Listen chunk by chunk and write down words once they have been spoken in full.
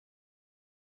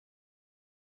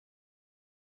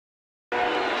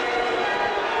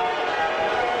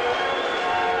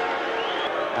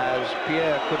was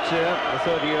Pierre Coetzer, the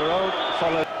 30-year-old,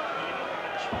 followed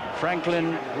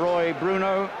Franklin Roy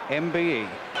Bruno, MBE.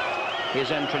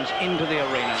 His entrance into the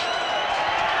arena.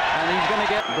 And he's going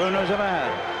to get Bruno's ever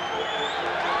had.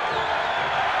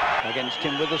 Against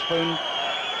Tim Witherspoon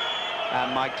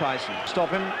and Mike Tyson. Stop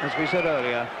him, as we said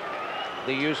earlier,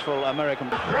 the useful American.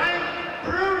 Frank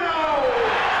Bruno!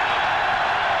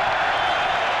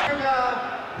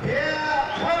 Pierre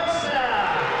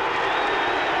Coetzer!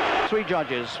 3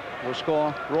 judges will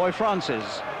score. Roy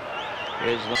Francis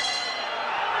is the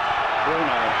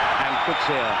Bruno and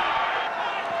Coetzer.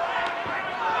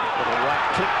 Little right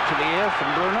click to the ear from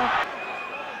Bruno.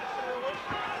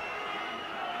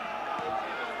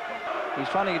 He's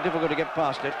finding it difficult to get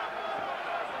past it.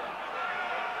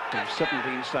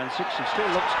 17 stone 6. He still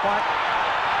looks quite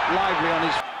lively on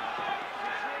his.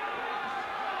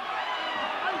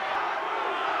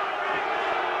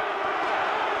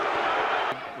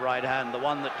 Right hand, the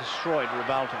one that destroyed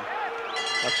Ribalta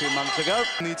a few months ago.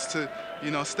 Needs to,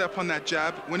 you know, step on that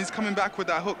jab when he's coming back with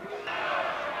that hook.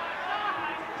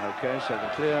 Okay, so the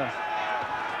clear.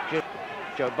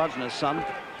 Joe Bugner's son.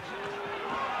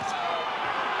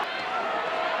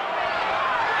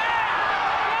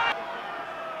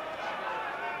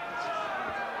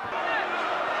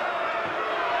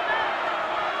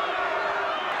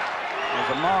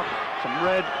 There's a mark, some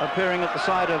red appearing at the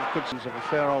side of Coetzer of a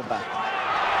fair old bat.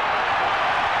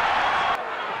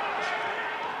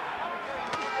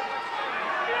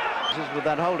 This is with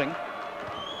that holding.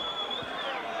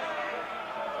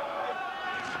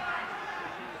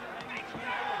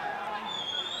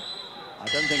 I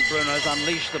don't think Bruno's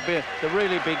unleashed the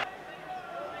really big.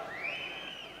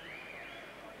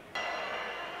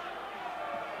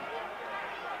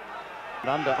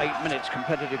 Under 8 minutes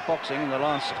competitive boxing in the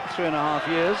last 3.5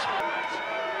 years.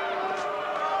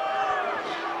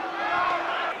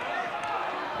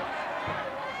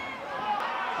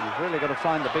 He's really got to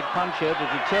find the big punch here to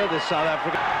deter this South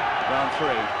African. Round 3.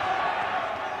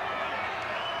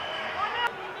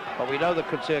 But we know that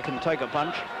Coetzer can take a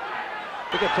punch.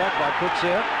 Big attack by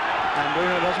Coetzer, and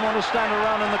Bruno doesn't want to stand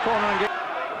around in the corner and get.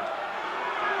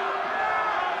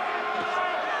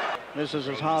 This is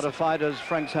as hard a fight as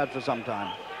Frank's had for some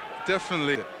time.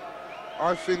 Definitely.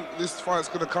 I think this fight's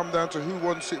going to come down to who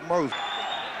wants it most.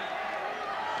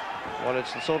 Well,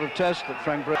 it's the sort of test that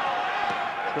Frank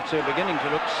Coetzer beginning to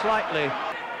look slightly.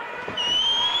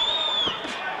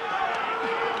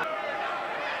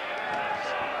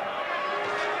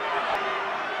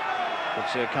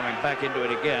 Coetzer coming back into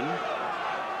it again.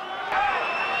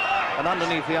 And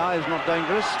underneath the eye is not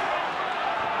dangerous.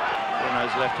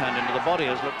 Bruno's left hand into the body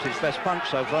has looked his best punch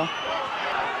so far.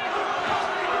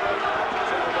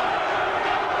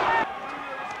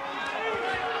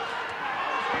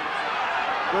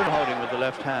 Bruno holding with the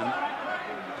left hand.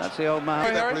 That's the old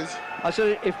man. I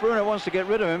said if Bruno wants to get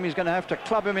rid of him, he's going to have to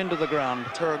club him into the ground.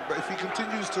 But if he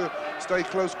continues to stay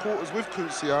close quarters with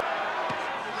Coetzer,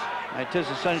 it is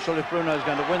essential if Bruno's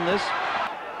going to win this.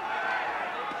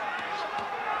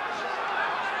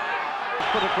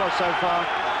 Put across so far,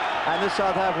 and this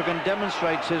South African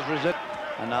demonstrates his resistance.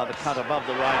 And now the cut above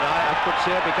the right eye.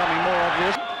 Coetzer becoming more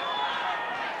obvious.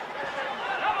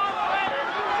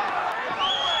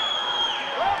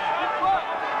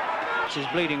 He's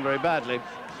bleeding very badly,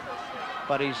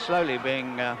 but he's slowly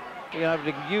being able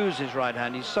to use his right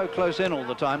hand. He's so close in all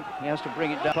the time. He has to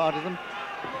bring it down part of them.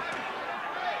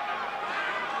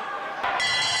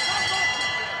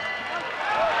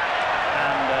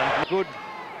 And good,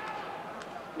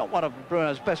 not one of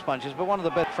Bruno's best punches, but one of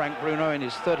the best. Frank Bruno in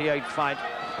his 38th fight,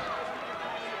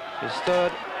 his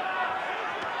 3rd.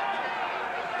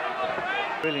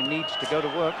 Really needs to go to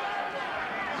work.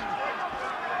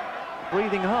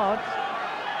 Breathing hard.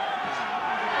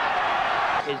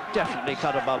 Is definitely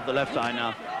cut above the left eye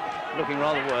now, looking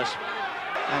rather worse.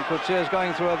 And Coetzer's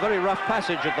going through a very rough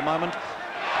passage at the moment.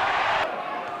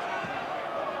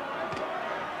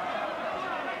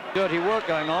 Dirty work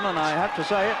going on, and I have to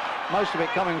say it, most of it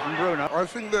coming from Bruno. I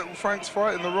think that Frank's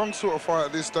fighting the wrong sort of fight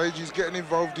at this stage. He's getting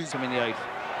involved. He's in the 8th.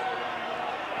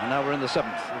 And now we're in the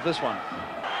 7th of this one.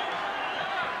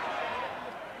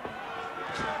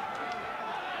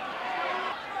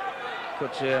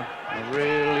 Coetzer, a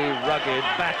really rugged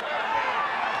back.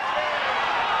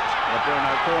 The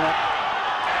Bruno corner.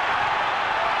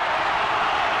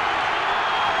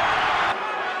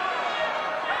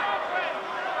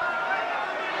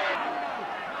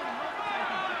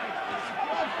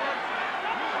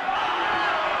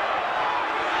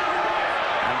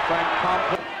 And Frank can't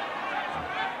put.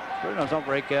 Bruno's not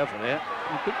very careful here.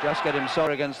 He could just get him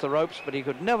sore against the ropes, but he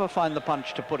could never find the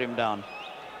punch to put him down.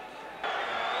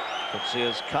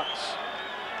 Coetzer's cuts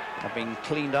have been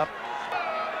cleaned up,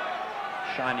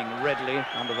 shining redly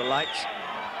under the lights.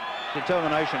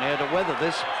 Determination here to weather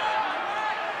this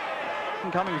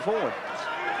and coming forward.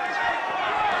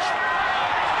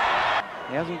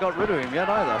 He hasn't got rid of him yet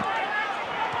either.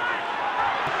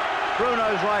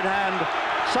 Bruno's right hand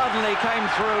suddenly came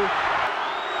through,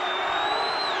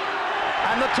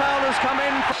 and the towel has come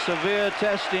in. Severe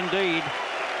test indeed,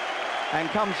 and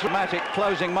comes dramatic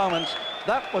closing moments.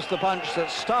 That was the punch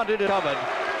that started it covered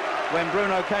when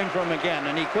Bruno came for him again,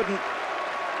 and he couldn't.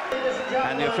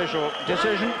 And the official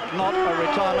decision, not a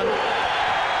retirement,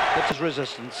 it's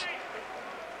resistance.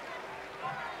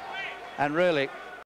 And really,